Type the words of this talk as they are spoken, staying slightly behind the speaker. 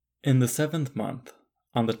In the 7th month,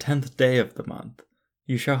 on the 10th day of the month,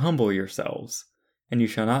 you shall humble yourselves, and you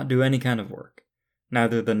shall not do any kind of work,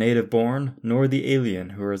 neither the native born nor the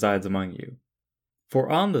alien who resides among you.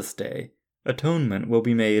 For on this day, atonement will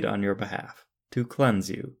be made on your behalf, to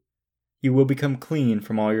cleanse you. You will become clean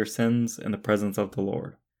from all your sins in the presence of the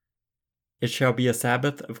Lord. It shall be a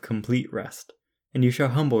Sabbath of complete rest, and you shall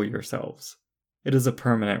humble yourselves. It is a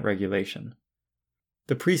permanent regulation.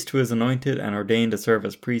 The priest who is anointed and ordained to serve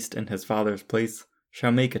as priest in his father's place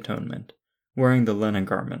shall make atonement, wearing the linen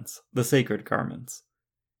garments, the sacred garments.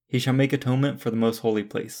 He shall make atonement for the most holy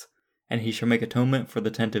place, and he shall make atonement for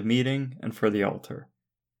the tent of meeting and for the altar.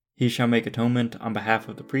 He shall make atonement on behalf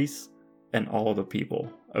of the priests and all the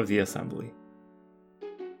people of the assembly.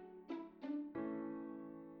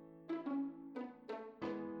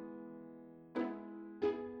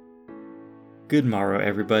 Good morrow,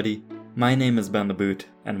 everybody. My name is Ben the Boot,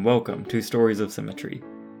 and welcome to Stories of Symmetry,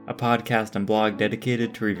 a podcast and blog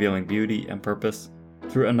dedicated to revealing beauty and purpose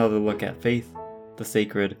through another look at faith, the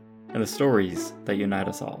sacred, and the stories that unite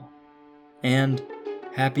us all. And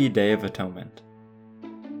Happy Day of Atonement.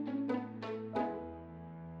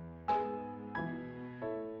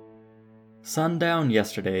 Sundown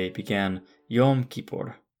yesterday began Yom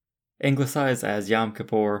Kippur, anglicized as Yom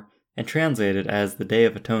Kippur and translated as the Day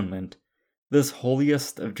of Atonement. This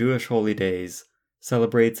holiest of Jewish holy days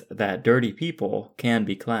celebrates that dirty people can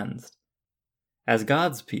be cleansed. As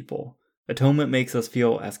God's people, atonement makes us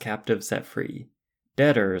feel as captives set free,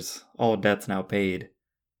 debtors, all debts now paid,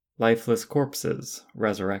 lifeless corpses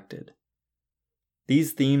resurrected.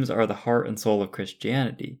 These themes are the heart and soul of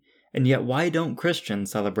Christianity, and yet why don't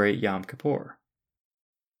Christians celebrate Yom Kippur?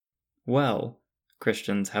 Well,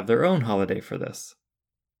 Christians have their own holiday for this.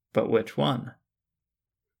 But which one?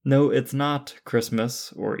 No, it's not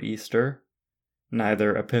Christmas or Easter,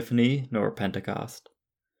 neither Epiphany nor Pentecost,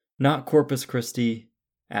 not Corpus Christi,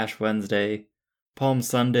 Ash Wednesday, Palm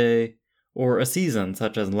Sunday, or a season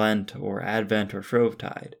such as Lent or Advent or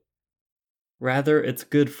Shrovetide. Rather, it's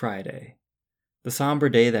Good Friday, the somber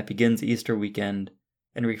day that begins Easter weekend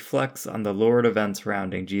and reflects on the lurid events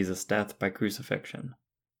surrounding Jesus' death by crucifixion.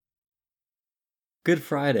 Good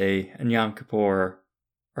Friday and Yom Kippur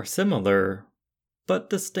are similar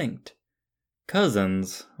but distinct.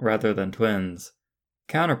 Cousins rather than twins.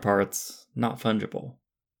 Counterparts not fungible.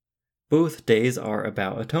 Both days are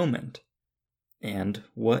about atonement. And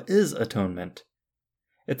what is atonement?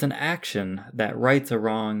 It's an action that rights a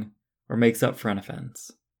wrong or makes up for an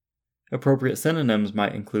offense. Appropriate synonyms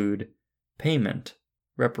might include payment,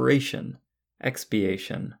 reparation,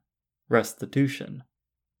 expiation, restitution.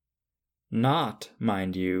 Not,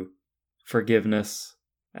 mind you, forgiveness,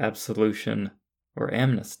 absolution, or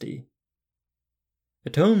amnesty.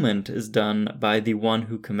 Atonement is done by the one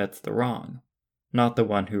who commits the wrong, not the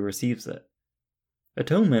one who receives it.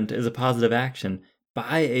 Atonement is a positive action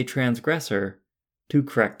by a transgressor to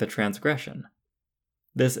correct the transgression.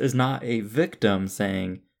 This is not a victim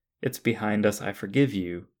saying, "It's behind us, I forgive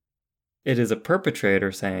you." It is a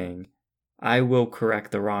perpetrator saying, "I will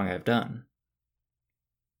correct the wrong I've done."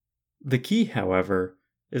 The key, however,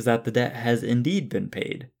 is that the debt has indeed been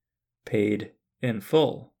paid in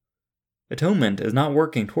full. Atonement is not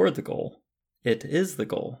working toward the goal. It is the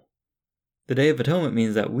goal. The Day of Atonement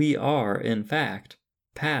means that we are, in fact,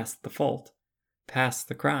 past the fault, past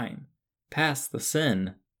the crime, past the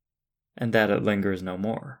sin, and that it lingers no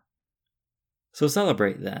more. So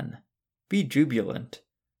celebrate then. Be jubilant.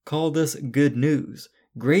 Call this good news,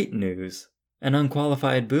 great news, an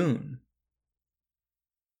unqualified boon.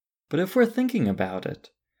 But if we're thinking about it,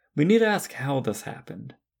 we need to ask how this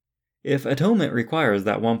happened. If atonement requires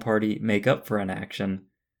that one party make up for an action,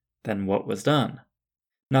 then what was done?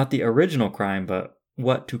 Not the original crime, but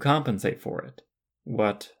what to compensate for it.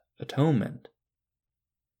 What atonement?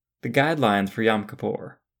 The guidelines for Yom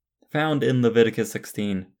Kippur, found in Leviticus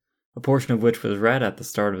 16, a portion of which was read at the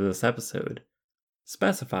start of this episode,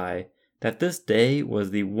 specify that this day was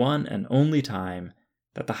the one and only time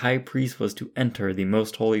that the high priest was to enter the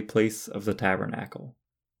most holy place of the tabernacle.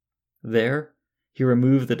 There, he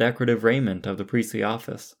removed the decorative raiment of the priestly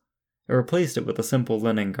office and replaced it with a simple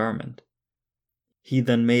linen garment. He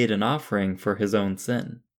then made an offering for his own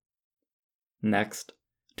sin. Next,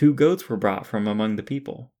 2 goats were brought from among the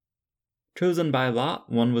people. Chosen by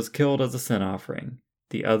lot, one was killed as a sin offering,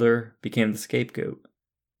 the other became the scapegoat.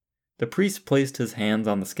 The priest placed his hands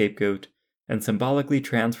on the scapegoat and symbolically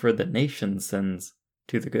transferred the nation's sins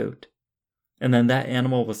to the goat, and then that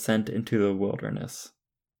animal was sent into the wilderness.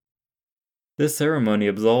 This ceremony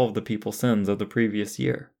absolved the people's sins of the previous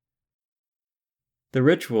year. The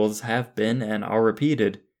rituals have been and are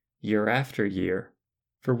repeated year after year,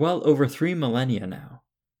 for well over 3 millennia now.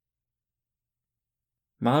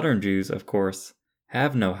 Modern Jews, of course,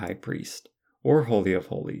 have no high priest or Holy of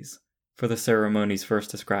Holies for the ceremonies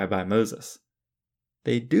first described by Moses.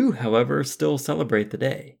 They do, however, still celebrate the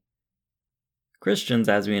day. Christians,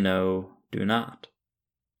 as we know, do not.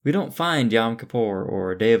 We don't find Yom Kippur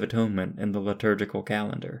or Day of Atonement in the liturgical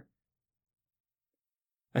calendar.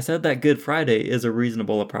 I said that Good Friday is a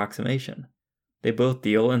reasonable approximation. They both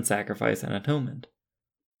deal in sacrifice and atonement.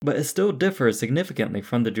 But it still differs significantly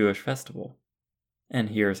from the Jewish festival. And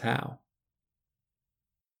here's how.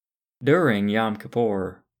 During Yom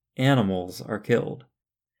Kippur, animals are killed,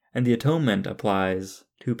 and the atonement applies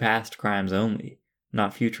to past crimes only,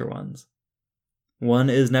 not future ones. One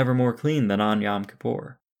is never more clean than on Yom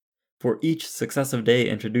Kippur, for each successive day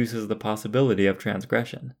introduces the possibility of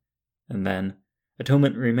transgression, and then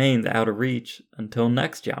atonement remains out of reach until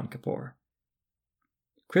next Yom Kippur.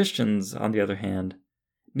 Christians, on the other hand,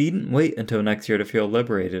 needn't wait until next year to feel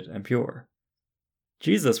liberated and pure.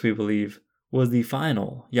 Jesus, we believe, was the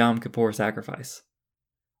final Yom Kippur sacrifice.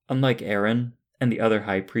 Unlike Aaron and the other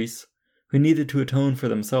high priests, who needed to atone for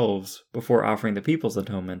themselves before offering the people's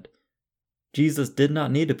atonement, Jesus did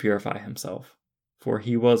not need to purify himself, for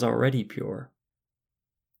he was already pure.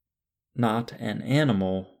 Not an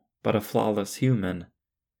animal, but a flawless human,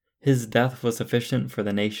 his death was sufficient for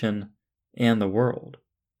the nation and the world,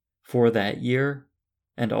 for that year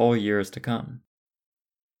and all years to come.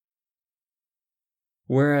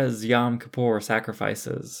 Whereas Yom Kippur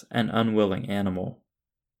sacrifices an unwilling animal,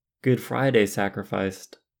 Good Friday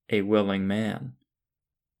sacrificed a willing man.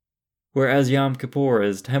 Whereas Yom Kippur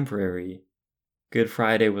is temporary, Good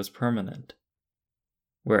Friday was permanent.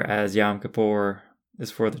 Whereas Yom Kippur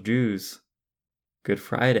is for the Jews, Good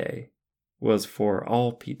Friday was for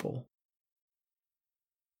all people.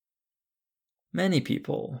 Many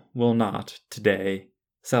people will not, today,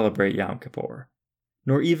 celebrate Yom Kippur,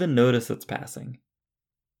 nor even notice its passing.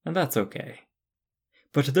 And that's okay.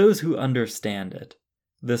 But to those who understand it,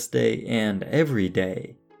 this day and every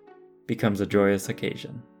day becomes a joyous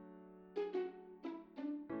occasion.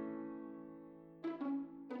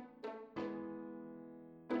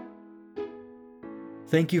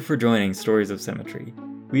 Thank you for joining Stories of Symmetry.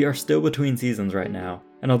 We are still between seasons right now,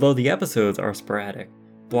 and although the episodes are sporadic,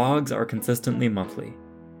 blogs are consistently monthly.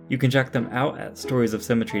 You can check them out at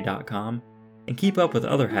storiesofsymmetry.com and keep up with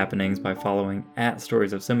other happenings by following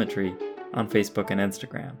 @StoriesOfSymmetry on Facebook and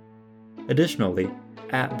Instagram. Additionally,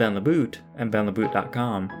 @BenLaBoot and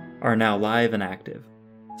BenLaBoot.com are now live and active,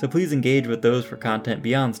 so please engage with those for content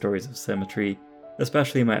beyond Stories of Symmetry,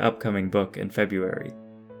 especially my upcoming book in February.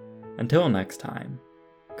 Until next time,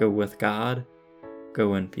 go with God,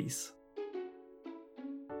 go in peace.